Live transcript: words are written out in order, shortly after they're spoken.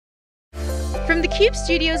From theCUBE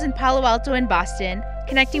studios in Palo Alto and Boston,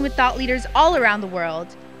 connecting with thought leaders all around the world,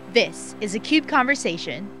 this is a CUBE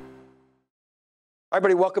Conversation. Hi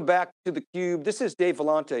everybody, welcome back to theCUBE. This is Dave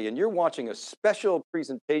Vellante and you're watching a special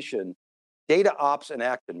presentation, DataOps in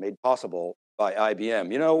Action, made possible by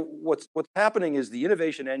IBM. You know, what's happening is the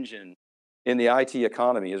innovation engine in the IT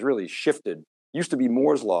economy has really shifted. Used to be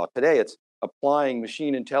Moore's Law. Today it's applying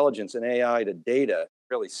machine intelligence and AI to data,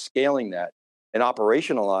 really scaling that and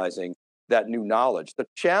operationalizing that new knowledge. The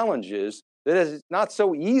challenge is that it's not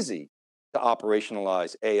so easy to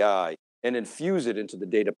operationalize AI and infuse it into the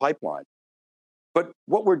data pipeline. But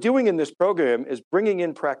what we're doing in this program is bringing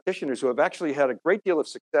in practitioners who have actually had a great deal of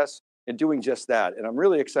success in doing just that. And I'm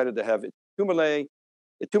really excited to have Itumeleng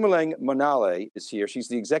Monale is here. She's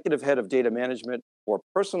the executive head of data management for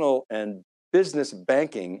personal and business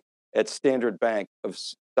banking at Standard Bank of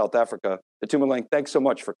South Africa. Itumeleng, thanks so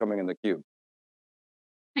much for coming on theCUBE.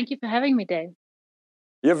 Thank you for having me, Dave.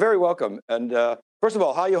 You're very welcome. And first of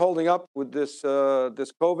all, how are you holding up with this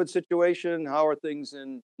this COVID situation? How are things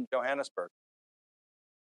in Johannesburg?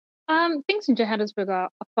 Things in Johannesburg are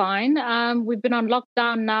fine. We've been on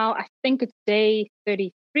lockdown now. I think it's day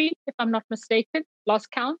 33, if I'm not mistaken, lost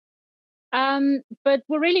count. But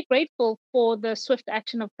we're really grateful for the swift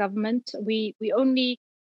action of government. We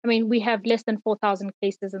have less than 4,000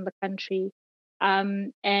 cases in the country,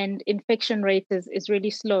 and infection rate is really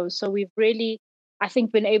slow. So we've really, I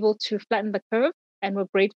think, been able to flatten the curve, and we're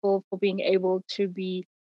grateful for being able to be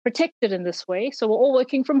protected in this way. So we're all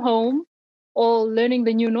working from home, all learning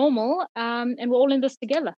the new normal, and we're all in this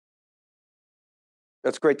together.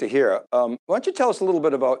 That's great to hear. Why don't you tell us a little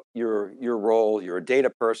bit about your role? You're a data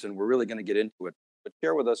person. We're really going to get into it, but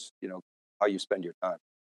share with us, how you spend your time.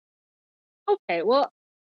 Okay, well,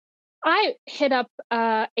 I head up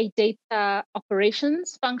a data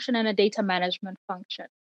operations function and a data management function,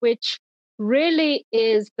 which really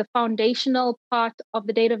is the foundational part of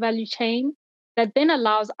the data value chain that then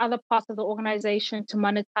allows other parts of the organization to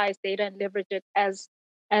monetize data and leverage it as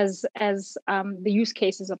the use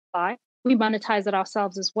cases apply. We monetize it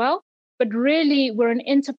ourselves as well, but really we're an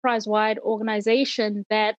enterprise-wide organization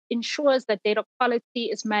that ensures that data quality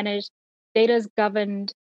is managed, data is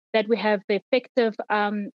governed, that we have the effective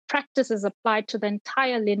practices applied to the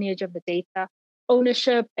entire lineage of the data,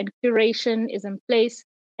 ownership and curation is in place,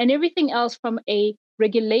 and everything else from a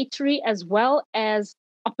regulatory as well as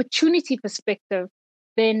opportunity perspective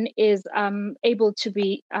then is able to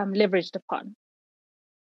be leveraged upon.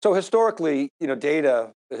 So historically,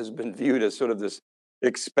 data has been viewed as sort of this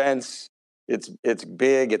expense. It's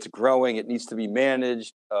big, it's growing, it needs to be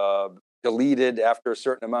managed, deleted after a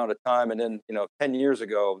certain amount of time. And then, 10 years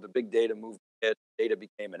ago, the big data movement hit, data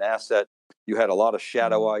became an asset. You had a lot of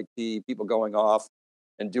shadow IT, people going off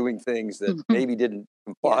and doing things that maybe didn't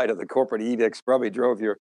comply to the corporate edicts, probably drove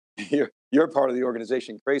your part of the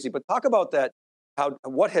organization crazy. But talk about that,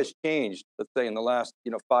 what has changed, let's say in the last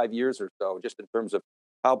 5 years or so, just in terms of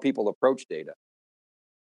how people approach data.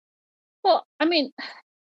 Well,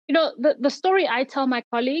 the story I tell my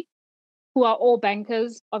colleagues, who are all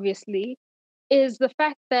bankers, obviously, is the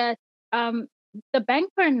fact that the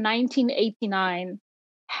banker in 1989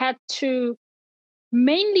 had to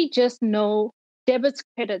mainly just know debits,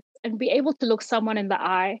 credits, and be able to look someone in the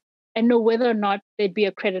eye and know whether or not there'd be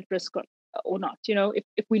a credit risk or not.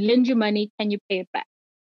 If we lend you money, can you pay it back?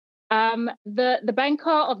 The banker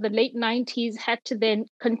of the late 90s had to then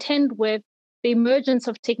contend with the emergence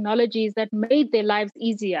of technologies that made their lives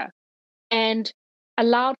easier and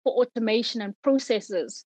allowed for automation and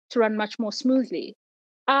processes to run much more smoothly.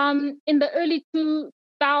 In the early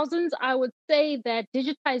 2000s, I would say that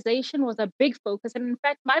digitization was a big focus. And in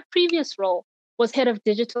fact, my previous role was head of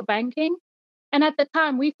digital banking. And at the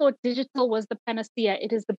time, we thought digital was the panacea.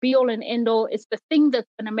 It is the be-all and end-all. It's the thing that's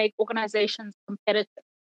going to make organizations competitive.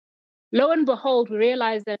 Lo and behold, we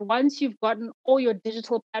realized that once you've gotten all your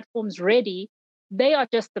digital platforms ready, they are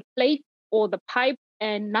just the plate or the pipe,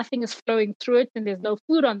 and nothing is flowing through it, and there's no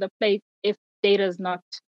food on the plate if data is not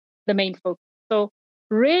the main focus. So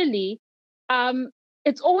really,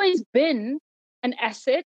 it's always been an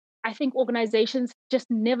asset. I think organizations just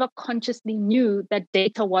never consciously knew that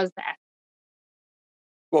data was the asset.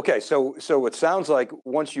 Okay, so it sounds like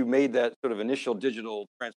once you made that sort of initial digital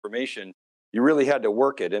transformation, you really had to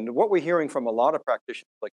work it. And what we're hearing from a lot of practitioners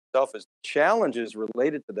like yourself is challenges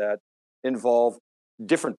related to that involve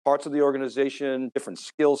different parts of the organization, different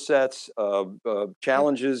skill sets,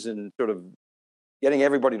 challenges in sort of getting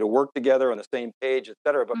everybody to work together on the same page, et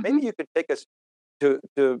cetera. But maybe you could take us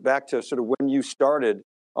back to sort of when you started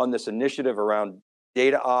on this initiative around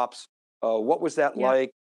data ops. What was that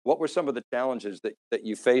like? What were some of the challenges that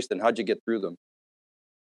you faced, and how'd you get through them?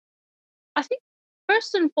 I think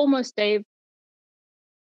first and foremost, Dave,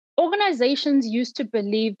 organizations used to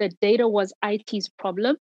believe that data was IT's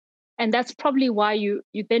problem. And that's probably why you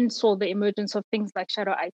then saw the emergence of things like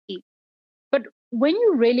shadow IT. But when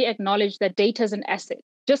you really acknowledge that data is an asset,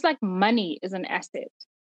 just like money is an asset,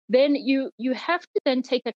 then you have to then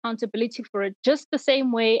take accountability for it just the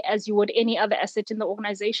same way as you would any other asset in the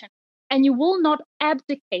organization. And you will not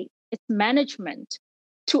abdicate its management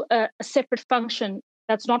to a separate function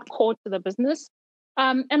that's not core to the business.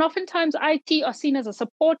 And oftentimes IT are seen as a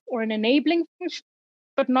support or an enabling function,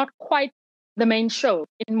 but not quite the main show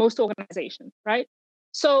in most organizations, right?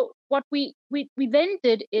 So what we then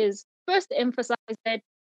did is first emphasize that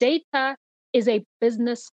data is a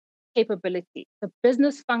business capability, a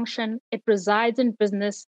business function. It resides in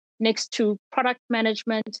business next to product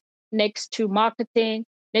management, next to marketing,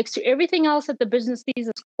 next to everything else that the business sees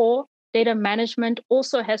as core. Data management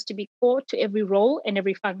also has to be core to every role and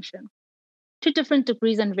every function to different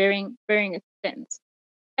degrees and varying extents.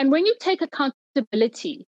 And when you take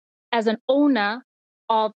accountability as an owner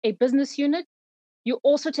of a business unit, you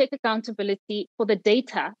also take accountability for the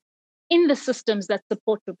data in the systems that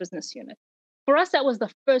support your business unit. For us, that was the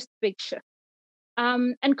first big shift.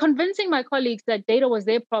 And convincing my colleagues that data was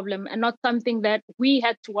their problem and not something that we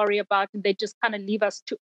had to worry about and they just kind of leave us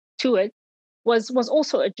to it was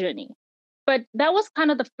also a journey. But that was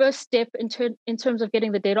kind of the first step in terms of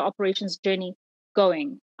getting the data operations journey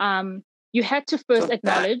going. You had to first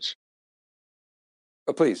acknowledge.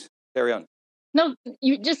 Oh, please, carry on. No,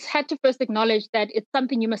 you just had to first acknowledge that it's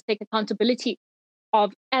something you must take accountability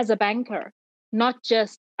of as a banker, not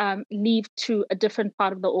just leave to a different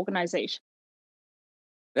part of the organization.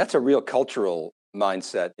 That's a real cultural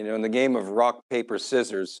mindset. You know, in the game of rock, paper,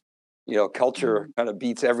 scissors, you know, culture kind of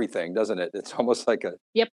beats everything, doesn't it? It's almost like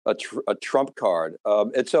a trump card.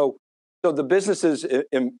 And so the businesses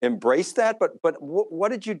embrace that, but what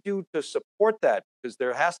did you do to support that? Because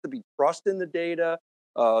there has to be trust in the data.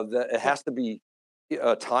 That it has to be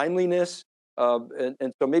timeliness.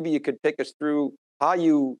 And so maybe you could take us through how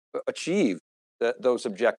you achieve those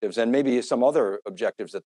objectives and maybe some other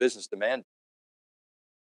objectives that the business demand.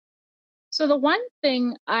 So the one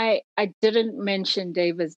thing I didn't mention,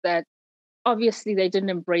 Dave, is that obviously they didn't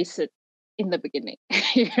embrace it in the beginning.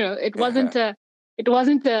 It wasn't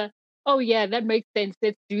a oh yeah, that makes sense,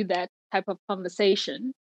 let's do that type of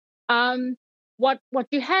conversation. What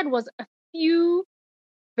you had was a few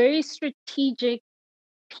very strategic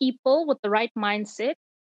people with the right mindset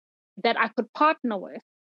that I could partner with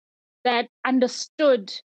that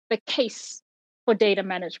understood the case for data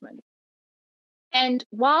management. And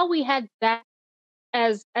while we had that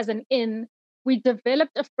as an in, we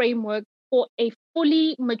developed a framework for a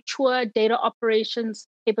fully mature data operations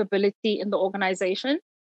capability in the organization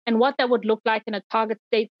and what that would look like in a target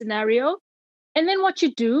state scenario. And then what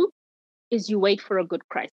you do is you wait for a good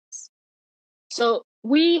crisis. So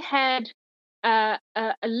we had a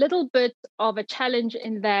little bit of a challenge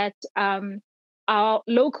in that our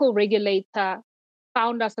local regulator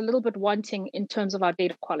found us a little bit wanting in terms of our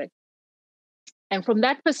data quality. And from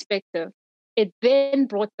that perspective, it then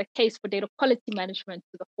brought the case for data quality management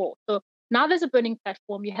to the fore. So now there's a burning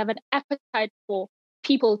platform. You have an appetite for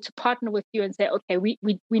people to partner with you and say, okay, we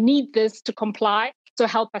need this to comply, so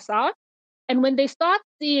help us out. And when they start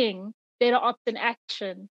seeing data ops in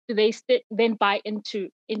action, do they then buy into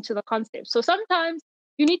the concept? So sometimes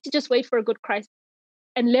you need to just wait for a good crisis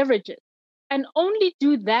and leverage it and only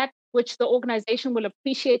do that which the organization will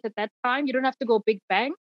appreciate at that time. You don't have to go big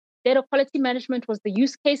bang. Data quality management was the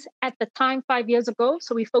use case at the time 5 years ago.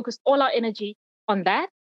 So we focused all our energy on that.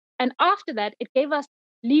 And after that, it gave us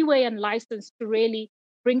leeway and license to really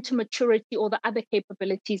bring to maturity all the other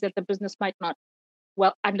capabilities that the business might not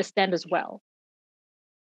well understand as well.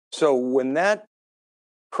 So when that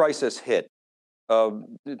crisis hit,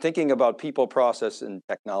 thinking about people, process, and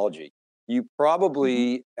technology, you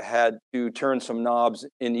probably had to turn some knobs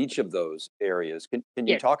in each of those areas. Can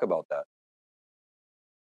you talk about that?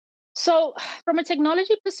 So from a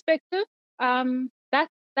technology perspective,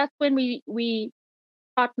 that's when we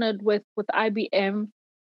partnered with IBM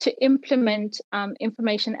to implement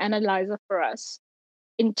information analyzer for us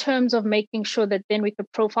in terms of making sure that then we could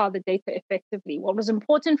profile the data effectively. What was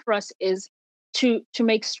important for us is to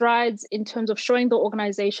make strides in terms of showing the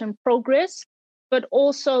organization progress, but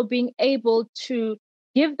also being able to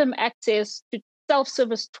give them access to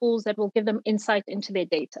self-service tools that will give them insight into their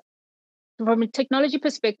data. From a technology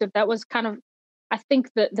perspective, that was kind of, I think,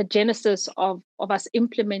 the genesis of us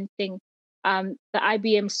implementing the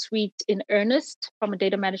IBM suite in earnest from a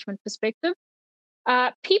data management perspective.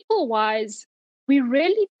 People-wise, we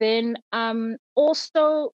really then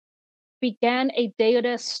also began a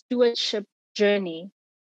data stewardship journey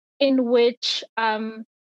in which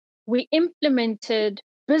we implemented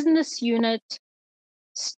business unit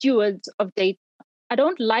stewards of data. I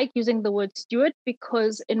don't like using the word steward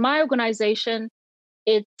because in my organization,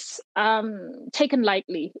 it's taken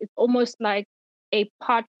lightly. It's almost like a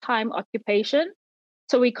part-time occupation.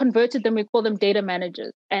 So we converted them, we call them data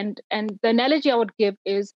managers. And the analogy I would give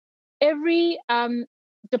is every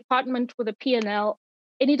department with a P&L,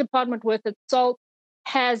 any department worth its salt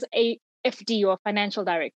has a FD or financial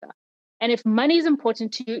director. And if money is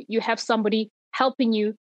important to you, you have somebody helping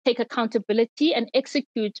you take accountability and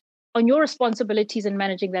execute on your responsibilities in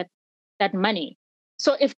managing that money.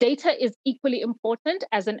 So if data is equally important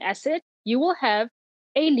as an asset, you will have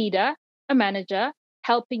a leader, a manager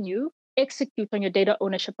helping you execute on your data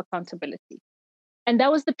ownership accountability. And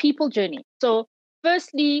that was the people journey. So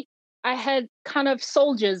firstly, I had kind of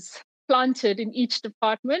soldiers planted in each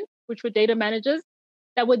department, which were data managers,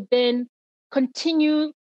 that would then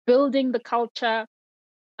continue building the culture,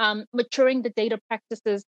 maturing the data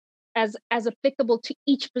practices as applicable to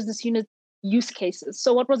each business unit use cases.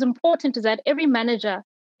 So what was important is that every manager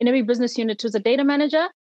in every business unit who's a data manager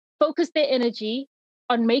focused their energy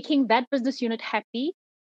on making that business unit happy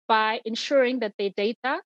by ensuring that their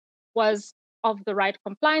data was of the right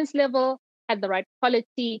compliance level, had the right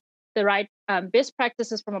quality, the right best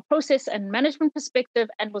practices from a process and management perspective,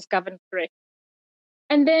 and was governed correctly.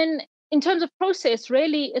 And then in terms of process,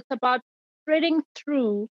 really, it's about threading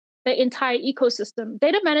through the entire ecosystem.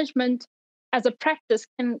 Data management as a practice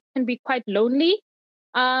can be quite lonely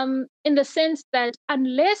in the sense that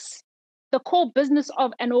unless the core business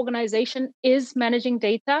of an organization is managing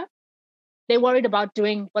data, they're worried about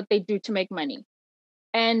doing what they do to make money.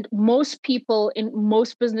 And most people in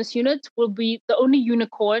most business units will be the only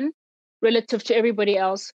unicorn relative to everybody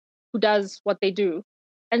else who does what they do.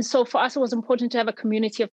 And so for us, it was important to have a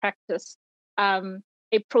community of practice,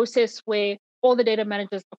 a process where all the data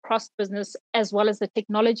managers across business, as well as the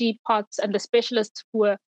technology parts and the specialists who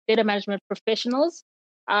are data management professionals,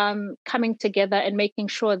 coming together and making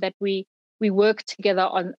sure that we work together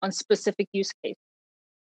on specific use cases.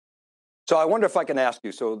 So I wonder if I can ask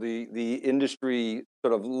you, so the industry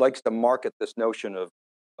sort of likes to market this notion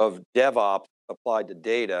of DevOps applied to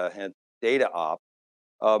data and DataOps.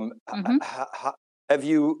 Have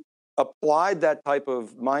you applied that type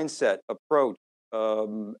of mindset, approach,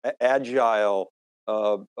 agile,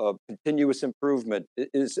 continuous improvement?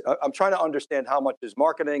 I'm trying to understand how much is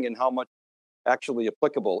marketing and how much actually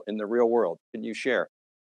applicable in the real world. Can you share?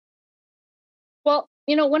 Well,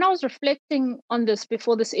 when I was reflecting on this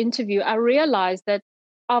before this interview, I realized that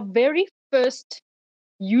our very first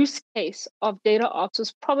use case of DataOps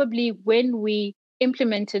was probably when we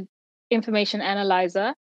implemented Information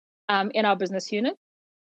Analyzer in our business unit,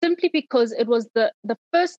 simply because it was the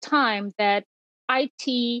first time that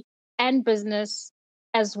IT and business,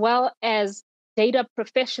 as well as data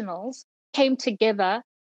professionals, came together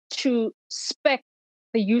to spec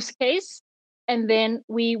the use case. And then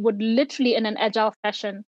we would literally, in an agile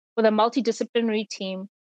fashion, with a multidisciplinary team,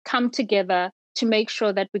 come together to make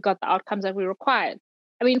sure that we got the outcomes that we required.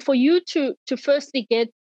 I mean, for you to firstly get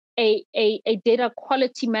a data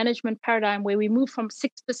quality management paradigm where we moved from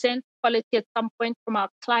 6% quality at some point from our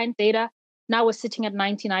client data, now we're sitting at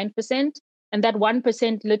 99%. And that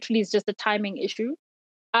 1% literally is just a timing issue.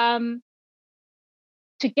 To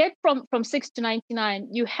get from 6 to 99,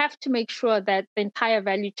 you have to make sure that the entire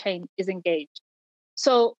value chain is engaged.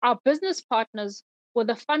 So our business partners were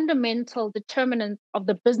the fundamental determinants of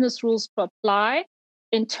the business rules to apply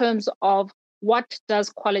in terms of what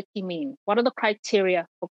does quality mean? What are the criteria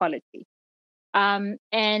for quality?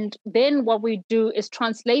 And then what we do is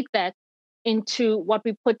translate that into what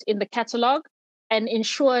we put in the catalog and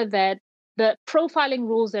ensure that the profiling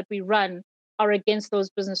rules that we run are against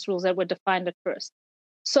those business rules that were defined at first.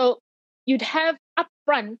 So you'd have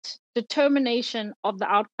upfront determination of the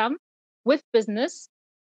outcome with business,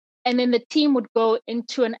 and then the team would go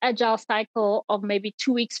into an agile cycle of maybe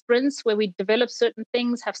 2-week sprints where we develop certain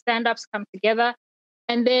things, have stand-ups come together,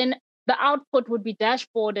 and then the output would be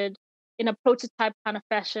dashboarded in a prototype kind of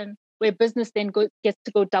fashion where business then gets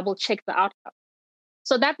to go double check the outcome.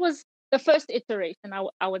 So that was the first iteration,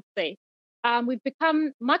 I would say. We've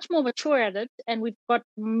become much more mature at it, and we've got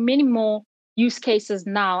many more use cases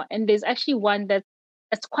now. And there's actually one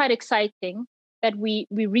that's quite exciting that we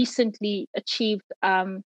recently achieved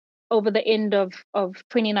over the end of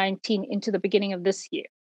 2019 into the beginning of this year.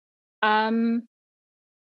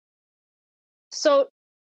 So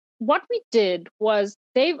what we did was,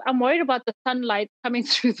 Dave, I'm worried about the sunlight coming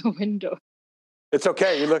through the window. It's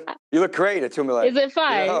okay. You look great at Itumeleng. Is it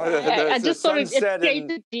fine? You know, I just thought it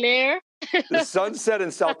created glare. The sunset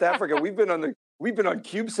in South Africa. We've been on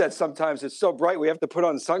CubeSat sometimes. It's so bright we have to put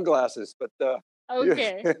on sunglasses. But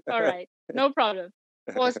okay, all right, no problem.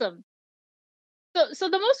 Awesome. So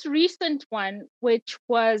the most recent one, which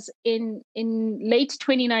was in late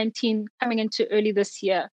 2019, coming into early this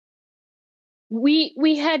year,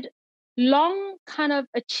 we had long kind of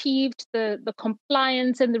achieved the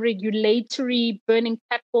compliance and the regulatory burning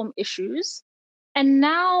platform issues. And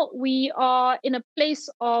now we are in a place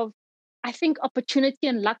of, I think, opportunity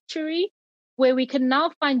and luxury, where we can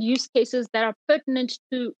now find use cases that are pertinent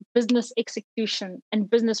to business execution and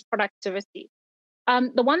business productivity.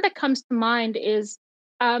 The one that comes to mind is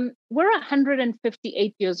we're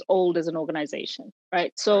 158 years old as an organization,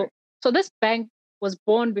 right? So this bank was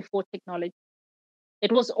born before technology.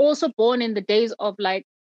 It was also born in the days of like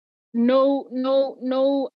no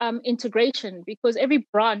integration, because every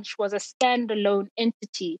branch was a standalone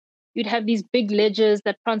entity. You'd have these big ledgers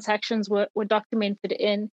that transactions were documented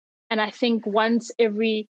in. And I think once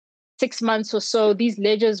every 6 months or so, these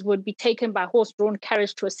ledgers would be taken by horse-drawn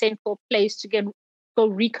carriage to a central place to go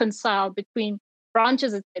reconcile between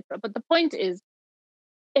branches, etc. But the point is,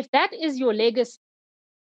 if that is your legacy,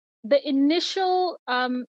 the initial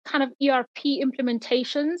kind of ERP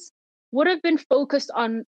implementations would have been focused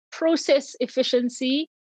on process efficiency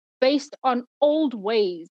based on old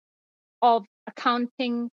ways of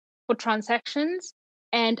accounting for transactions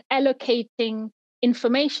and allocating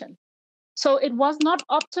information. So it was not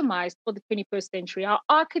optimized for the 21st century. Our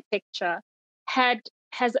architecture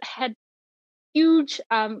has had huge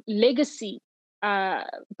legacy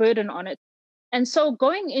burden on it. And so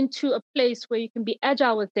going into a place where you can be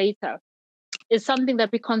agile with data is something that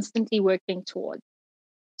we're constantly working towards.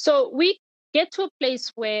 So we get to a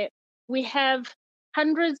place where we have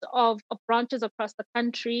hundreds of branches across the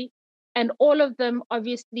country, and all of them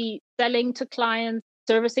obviously selling to clients,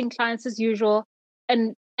 servicing clients as usual,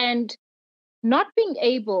 and not being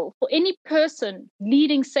able for any person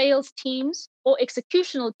leading sales teams or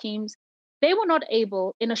executional teams, they were not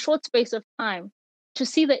able in a short space of time to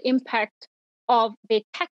see the impact of their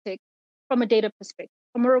tactics from a data perspective,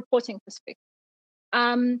 from a reporting perspective.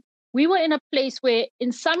 We were in a place where,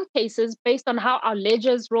 in some cases, based on how our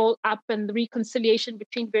ledgers roll up and the reconciliation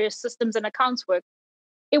between various systems and accounts work,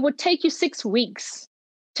 it would take you 6 weeks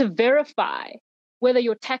to verify whether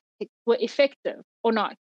your tactics were effective or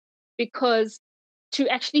not, because to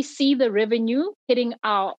actually see the revenue hitting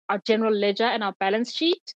our general ledger and our balance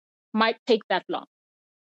sheet might take that long.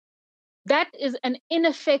 That is an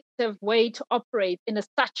ineffective way to operate in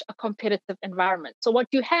such a competitive environment. So what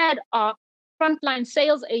you had are frontline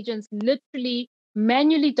sales agents literally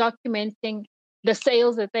manually documenting the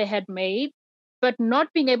sales that they had made, but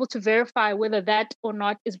not being able to verify whether that or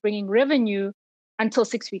not is bringing revenue until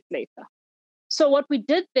 6 weeks later. So what we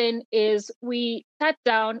did then is we sat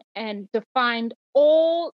down and defined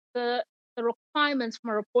all the requirements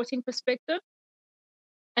from a reporting perspective.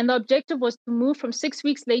 And the objective was to move from 6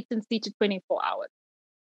 weeks latency to 24 hours.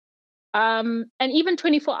 And even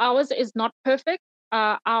 24 hours is not perfect.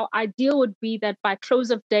 Our ideal would be that by close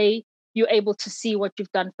of day, you're able to see what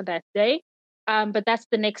you've done for that day. But that's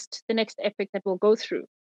the next epic that we'll go through.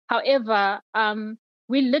 However,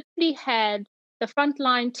 we literally had the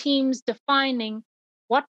frontline teams defining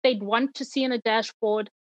what they'd want to see in a dashboard,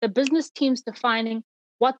 the business teams defining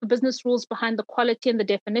what the business rules behind the quality and the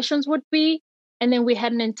definitions would be. And then we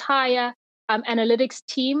had an entire analytics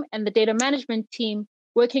team and the data management team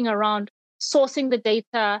working around sourcing the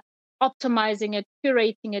data, optimizing it,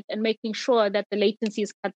 curating it, and making sure that the latency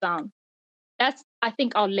is cut down. That's, I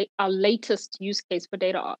think, our latest use case for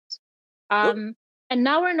DataOps. And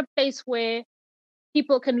now we're in a place where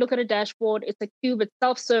people can look at a dashboard. It's a cube, it's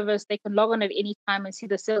self-service. They can log on at any time and see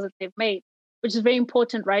the sales that they've made, which is very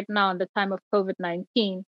important right now in the time of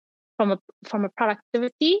COVID-19 from a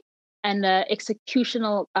productivity and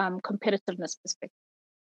executional competitiveness perspective.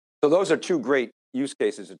 So those are two great use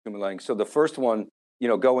cases at Itumeleng. So the first one,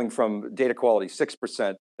 going from data quality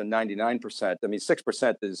 6% to 99%. I mean,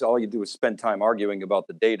 6% is all you do is spend time arguing about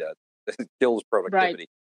the data. It kills productivity. Right.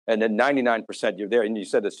 And then 99% you're there. And you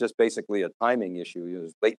said it's just basically a timing issue,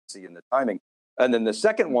 there's latency in the timing. And then the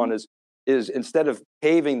second one is instead of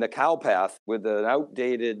paving the cow path with an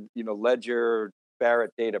outdated, ledger, Barrett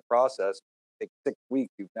data process, take 6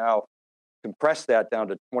 weeks, you've now compressed that down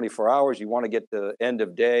to 24 hours. You want to get to end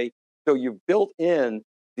of day. So you've built in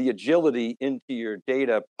the agility into your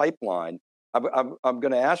data pipeline. I'm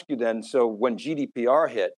going to ask you then, so when GDPR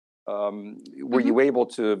hit, Were you able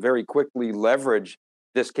to very quickly leverage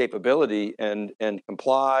this capability and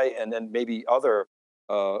comply, and then maybe other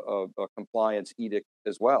compliance edict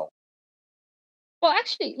as well? Well,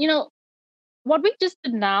 actually, what we just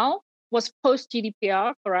did now was post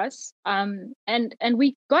GDPR for us, and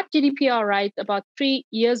we got GDPR right about 3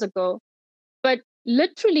 years ago. But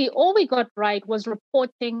literally, all we got right was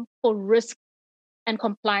reporting for risk and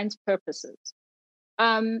compliance purposes.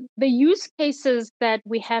 The use cases that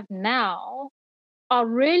we have now are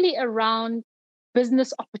really around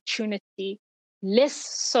business opportunity, less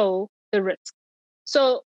so the risk.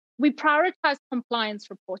 So we prioritize compliance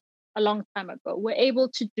reporting a long time ago. We're able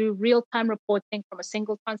to do real-time reporting from a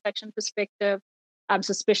single transaction perspective,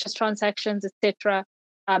 suspicious transactions, etc.,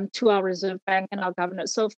 to our Reserve Bank and our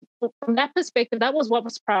governors. So from that perspective, that was what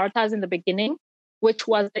was prioritized in the beginning, which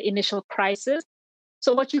was the initial crisis.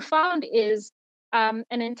 So what you found is an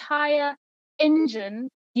entire engine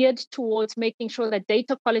geared towards making sure that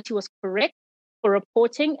data quality was correct for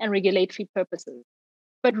reporting and regulatory purposes.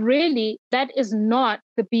 But really, that is not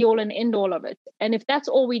the be all and end all of it. And if that's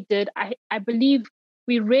all we did, I believe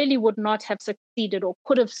we really would not have succeeded, or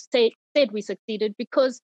could have said we succeeded,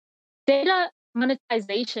 because data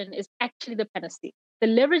monetization is actually the panacea. The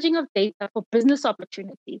leveraging of data for business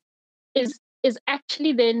opportunity is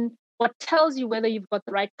actually then what tells you whether you've got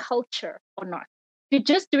the right culture or not. If you're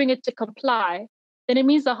just doing it to comply, then it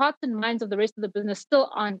means the hearts and minds of the rest of the business still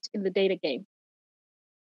aren't in the data game.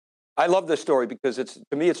 I love this story because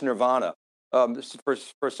to me, it's nirvana.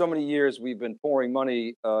 For so many years, we've been pouring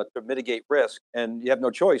money to mitigate risk, and you have no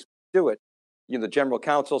choice to do it. The general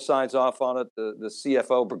counsel signs off on it, the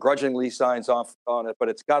CFO begrudgingly signs off on it, but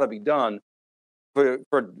it's got to be done. For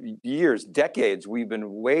years, decades, we've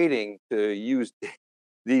been waiting to use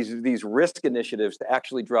these risk initiatives to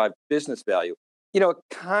actually drive business value. It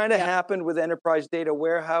kind of happened with enterprise data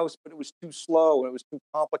warehouse, but it was too slow and it was too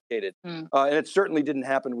complicated. And it certainly didn't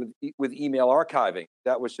happen with email archiving.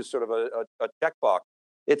 That was just sort of a checkbox.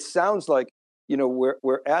 It sounds like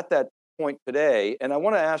we're at that point today, and I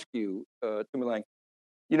want to ask you, Itumeleng,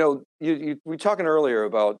 we were talking earlier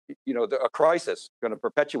about a crisis kind of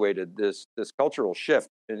perpetuated this cultural shift,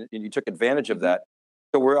 and you took advantage of that.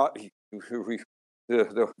 So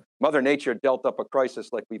the Mother Nature dealt up a crisis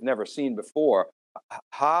like we've never seen before.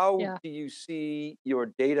 How do you see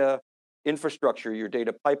your data infrastructure, your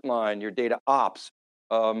data pipeline, your data ops?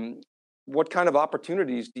 What kind of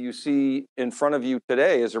opportunities do you see in front of you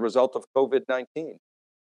today as a result of COVID-19?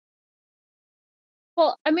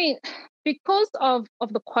 Well, I mean, because of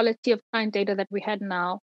the quality of client data that we had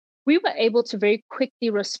now, we were able to very quickly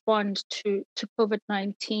respond to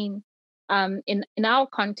COVID-19 in our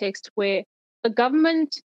context, where the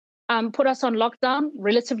government put us on lockdown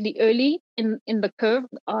relatively early in the curve,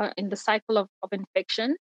 in the cycle of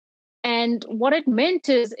infection. And what it meant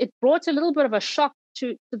is it brought a little bit of a shock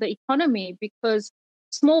to the economy, because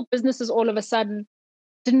small businesses all of a sudden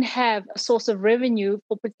didn't have a source of revenue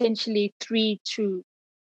for potentially 3 to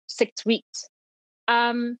 6 weeks.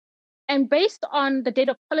 And based on the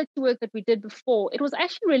data quality work that we did before, it was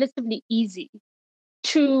actually relatively easy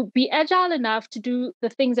to be agile enough to do the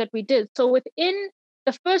things that we did. So within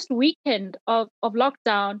the first weekend of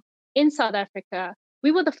lockdown in South Africa,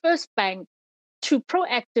 we were the first bank to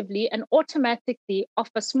proactively and automatically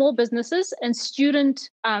offer small businesses and students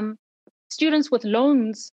with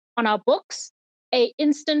loans on our books a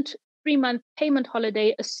instant 3-month payment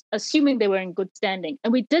holiday, assuming they were in good standing.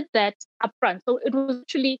 And we did that upfront. So it was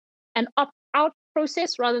actually an opt-out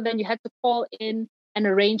process rather than you had to call in and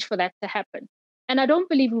arrange for that to happen. And I don't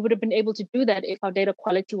believe we would have been able to do that if our data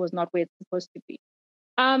quality was not where it's supposed to be.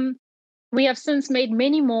 We have since made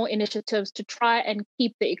many more initiatives to try and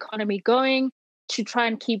keep the economy going, to try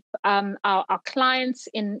and keep our clients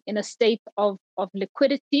in a state of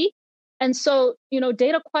liquidity. And so,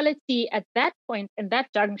 data quality at that point and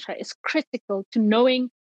that juncture is critical to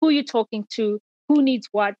knowing who you're talking to, who needs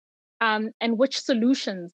what, and which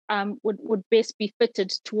solutions would best be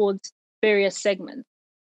fitted towards various segments.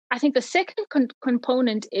 I think the second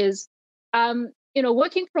component is,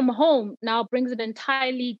 working from home now brings an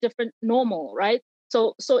entirely different normal, right?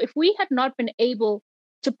 So if we had not been able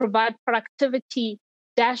to provide productivity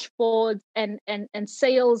dashboards and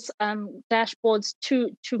sales dashboards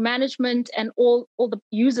to management and all the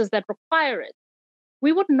users that require it,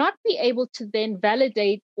 we would not be able to then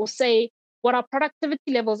validate or say what our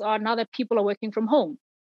productivity levels are now that people are working from home.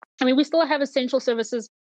 I mean, we still have essential services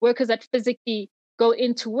workers that physically go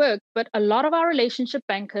into work, but a lot of our relationship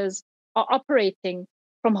bankers are operating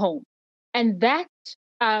from home. And that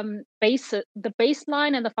the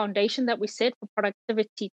baseline and the foundation that we set for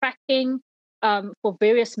productivity tracking, for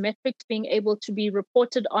various metrics being able to be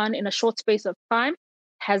reported on in a short space of time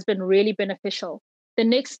has been really beneficial. The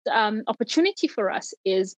next opportunity for us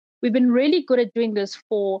is we've been really good at doing this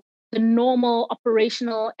for the normal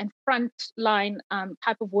operational and frontline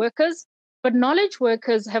type of workers, but knowledge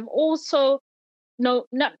workers have also not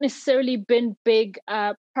necessarily been big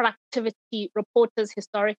productivity reporters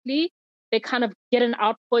historically. They kind of get an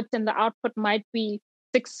output, and the output might be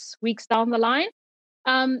 6 weeks down the line.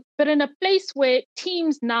 But in a place where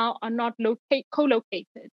teams now are not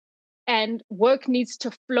co-located and work needs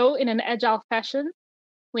to flow in an agile fashion,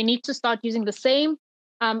 we need to start using the same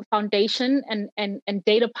foundation and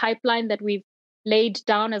data pipeline that we've laid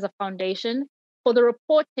down as a foundation for the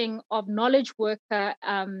reporting of knowledge worker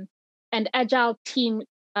and agile team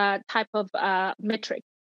type of metric.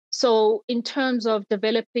 So in terms of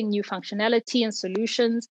developing new functionality and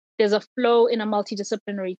solutions, there's a flow in a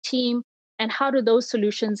multidisciplinary team. And how do those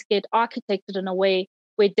solutions get architected in a way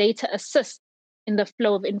where data assists in the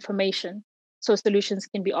flow of information so solutions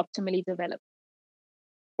can be optimally developed?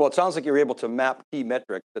 Well, it sounds like you're able to map key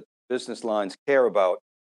metrics that business lines care about,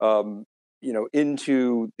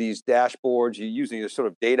 into these dashboards. You're using a sort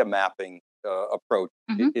of data mapping approach,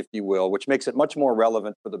 if you will, which makes it much more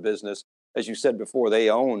relevant for the business. As you said before, they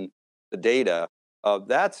own the data.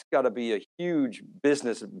 That's got to be a huge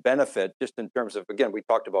business benefit, just in terms of, again, we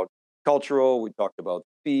talked about cultural, we talked about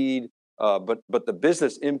speed, but the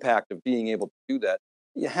business impact of being able to do that,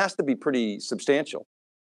 it has to be pretty substantial.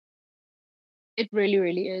 It really,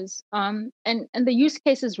 really is. And the use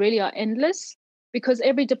cases really are endless because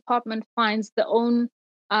every department finds their own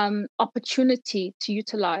opportunity to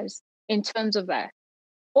utilize in terms of that.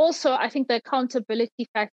 Also, I think the accountability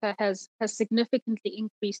factor has significantly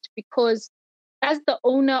increased because as the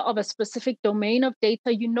owner of a specific domain of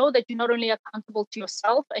data, you know that you're not only accountable to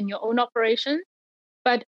yourself and your own operation,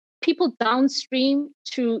 but people downstream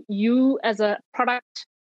to you as a product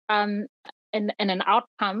and an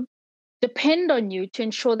outcome depend on you to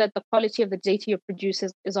ensure that the quality of the data you produce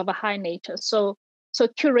is of a high nature. So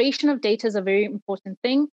curation of data is a very important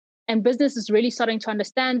thing. And business is really starting to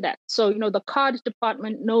understand that. So, the card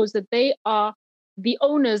department knows that they are the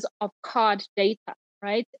owners of card data,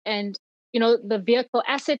 right? And, the vehicle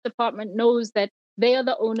asset department knows that they are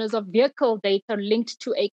the owners of vehicle data linked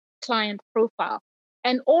to a client profile.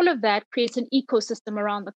 And all of that creates an ecosystem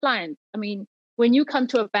around the client. I mean, when you come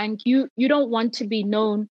to a bank, you don't want to be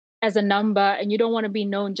known as a number, and you don't want to be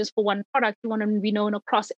known just for one product. You want to be known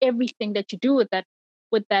across everything that you do with that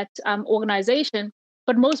organization.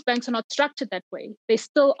 But most banks are not structured that way. They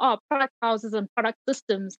still are product houses and product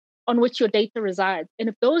systems on which your data resides. And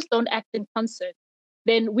if those don't act in concert,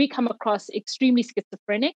 then we come across extremely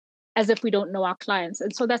schizophrenic, as if we don't know our clients.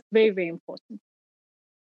 And so that's very, very important.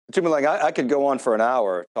 Itumeleng, I could go on for an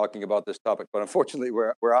hour talking about this topic, but unfortunately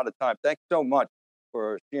we're out of time. Thanks so much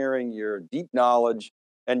for sharing your deep knowledge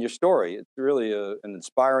and your story. It's really an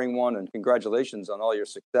inspiring one, and congratulations on all your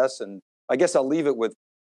success. And I guess I'll leave it with,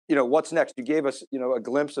 what's next? You gave us, a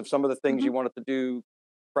glimpse of some of the things you wanted to do,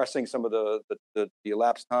 pressing some of the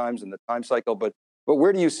elapsed times and the time cycle, but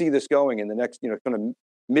where do you see this going in the next, kind of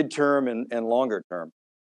midterm and longer term?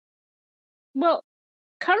 Well,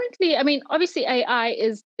 currently, I mean, obviously AI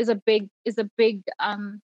is a big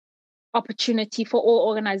opportunity for all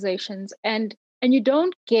organizations, and you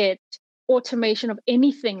don't get automation of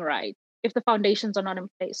anything right if the foundations are not in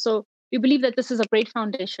place. So we believe that this is a great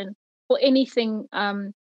foundation for anything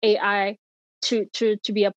AI to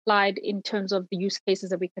be applied in terms of the use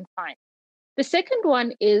cases that we can find. The second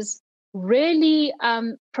one is really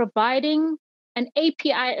providing an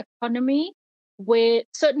API economy where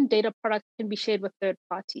certain data products can be shared with third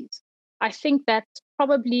parties. I think that's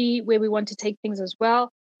probably where we want to take things as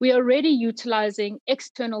well. We are already utilizing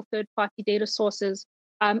external third-party data sources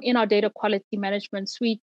in our data quality management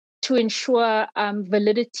suite to ensure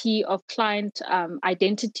validity of client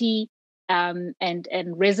identity and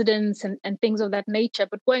residence and things of that nature.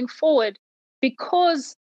 But going forward,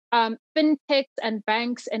 because fintechs and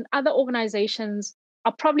banks and other organizations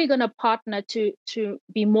are probably going to partner to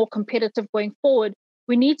be more competitive going forward,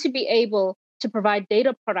 we need to be able to provide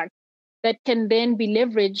data products that can then be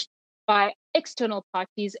leveraged by external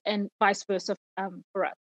parties and vice versa for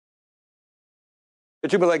us.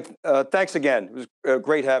 Itumeleng, thanks again. It was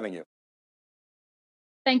great having you.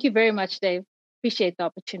 Thank you very much, Dave. Appreciate the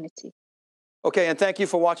opportunity. Okay, and thank you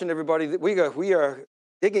for watching, everybody. We are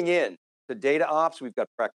digging in to data ops. We've got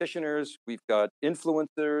practitioners, we've got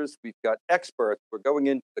influencers, we've got experts. We're going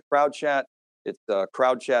into the crowd chat. It's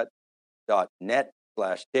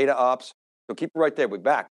crowdchat.net/data ops. So keep it right there. We're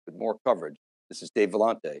back with more coverage. This is Dave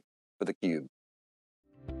Vellante for theCUBE.